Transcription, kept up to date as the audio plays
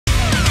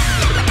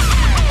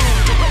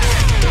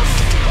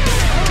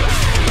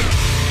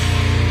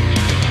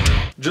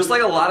Just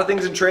like a lot of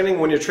things in training,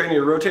 when you're training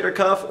your rotator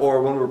cuff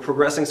or when we're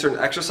progressing certain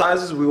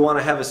exercises, we want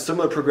to have a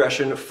similar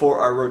progression for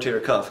our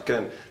rotator cuff.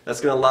 Again,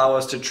 that's going to allow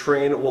us to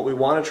train what we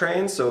want to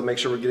train, so make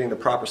sure we're getting the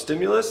proper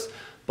stimulus,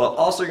 but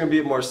also you're going to be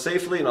it more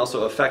safely and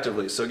also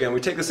effectively. So again,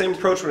 we take the same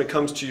approach when it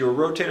comes to your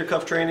rotator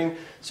cuff training.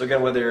 So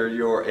again, whether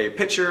you're a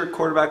pitcher,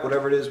 quarterback,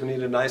 whatever it is, we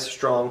need a nice,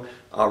 strong,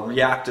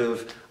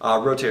 reactive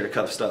rotator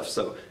cuff stuff.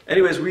 So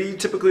anyways, we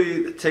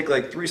typically take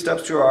like 3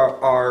 steps to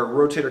our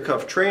rotator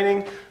cuff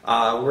training.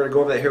 We're going to go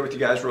over that here with you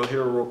guys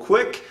real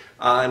quick.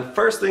 And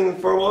first thing and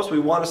foremost, we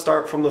want to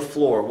start from the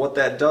floor. What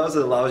that does,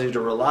 it allows you to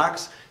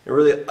relax and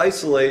really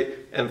isolate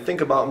and think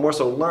about, more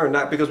so learn,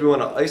 not because we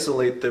want to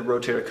isolate the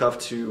rotator cuff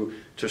to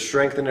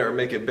strengthen it or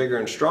make it bigger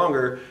and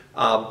stronger,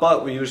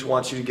 but we just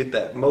want you to get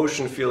that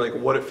motion, feel like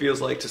what it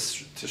feels like to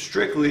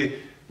strictly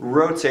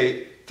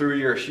rotate through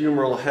your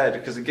humeral head,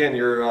 because again,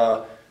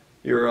 your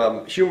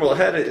humeral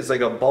head is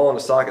like a ball in a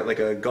socket, like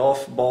a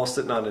golf ball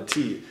sitting on a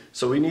tee.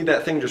 So we need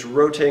that thing just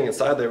rotating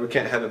inside there. We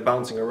can't have it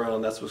bouncing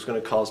around. That's what's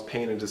going to cause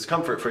pain and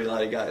discomfort for a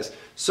lot of you guys.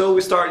 So we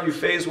start you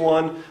phase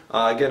 1.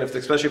 Again,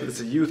 especially if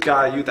it's a youth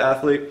guy, youth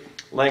athlete,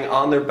 laying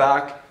on their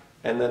back,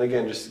 and then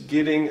again, just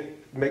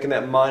making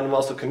that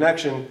mind-muscle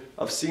connection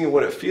of seeing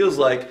what it feels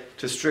like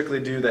to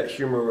strictly do that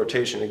humeral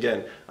rotation.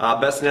 Again,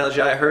 best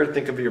analogy I heard,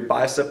 think of your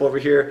bicep over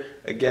here.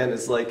 Again,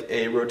 it's like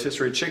a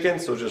rotisserie chicken,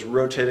 so just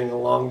rotating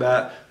along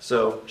that.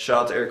 So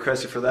shout out to Eric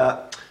Cressy for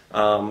that.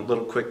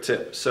 Little quick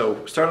tip.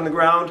 So start on the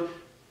ground,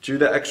 do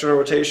that external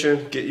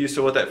rotation, get used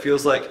to what that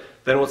feels like.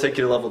 Then we'll take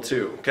you to level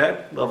 2.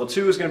 Okay? Level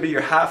 2 is going to be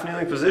your half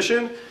kneeling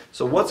position.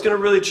 So what's going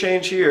to really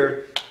change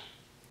here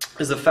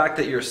is the fact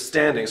that you're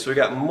standing. So we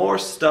got more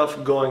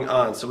stuff going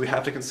on. So we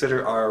have to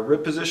consider our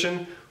rib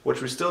position,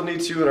 which we still need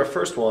to in our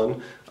first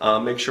one.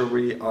 Make sure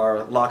we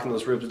are locking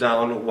those ribs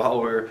down while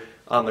we're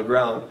on the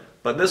ground.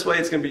 But this way,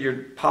 it's going to be,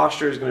 your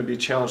posture is going to be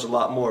challenged a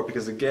lot more,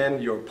 because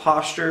again, your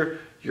posture,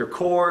 your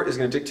core is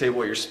going to dictate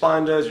what your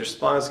spine does. Your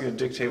spine is going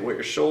to dictate what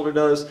your shoulder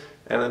does.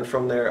 And then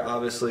from there,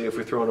 obviously, if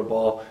we throw in a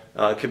ball,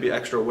 it could be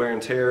extra wear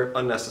and tear,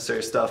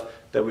 unnecessary stuff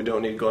that we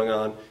don't need going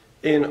on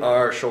in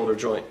our shoulder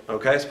joint.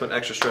 Okay, so put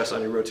extra stress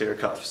on your rotator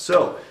cuff.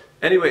 So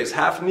anyways,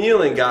 half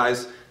kneeling,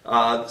 guys.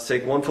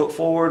 Take 1 foot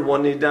forward,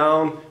 1 knee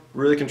down.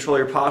 Really control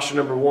your posture.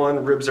 Number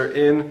 1, ribs are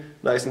in,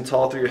 nice and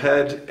tall through your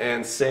head,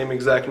 and same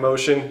exact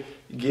motion,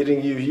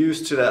 getting you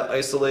used to that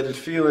isolated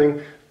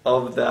feeling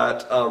of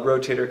that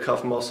rotator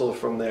cuff muscle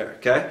from there.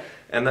 Okay,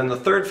 and then the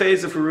third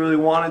phase, if we really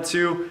wanted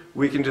to,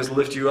 we can just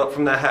lift you up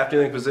from that half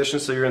kneeling position,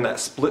 so you're in that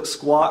split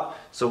squat.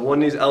 So 1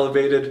 knee's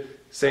elevated.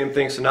 Same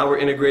thing, so now we're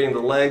integrating the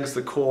legs,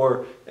 the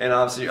core, and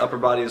obviously your upper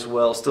body as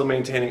well, still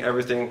maintaining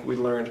everything we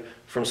learned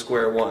from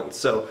square one.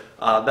 So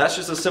that's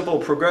just a simple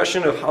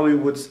progression of how we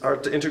would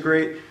start to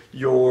integrate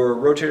your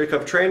rotator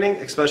cuff training,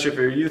 especially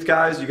for your youth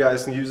guys. You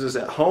guys can use this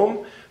at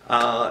home.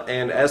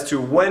 And as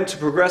to when to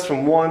progress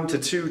from 1 to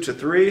 2 to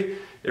 3,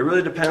 it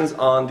really depends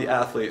on the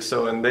athlete.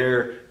 So in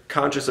their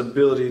conscious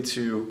ability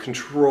to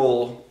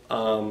control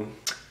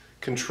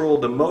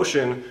the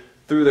motion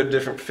through the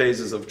different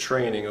phases of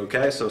training.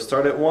 Okay, so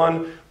start at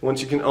 1. Once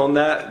you can own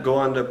that, go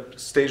on to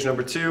stage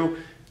number 2,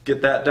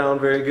 get that down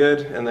very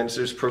good, and then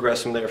just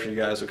progress from there for you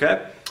guys.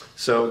 Okay,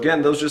 so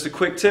again, those are just a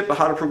quick tip of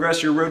how to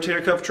progress your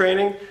rotator cuff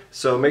training.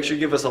 So make sure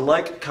you give us a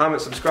like,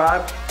 comment,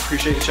 subscribe.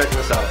 Appreciate you checking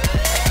us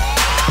out.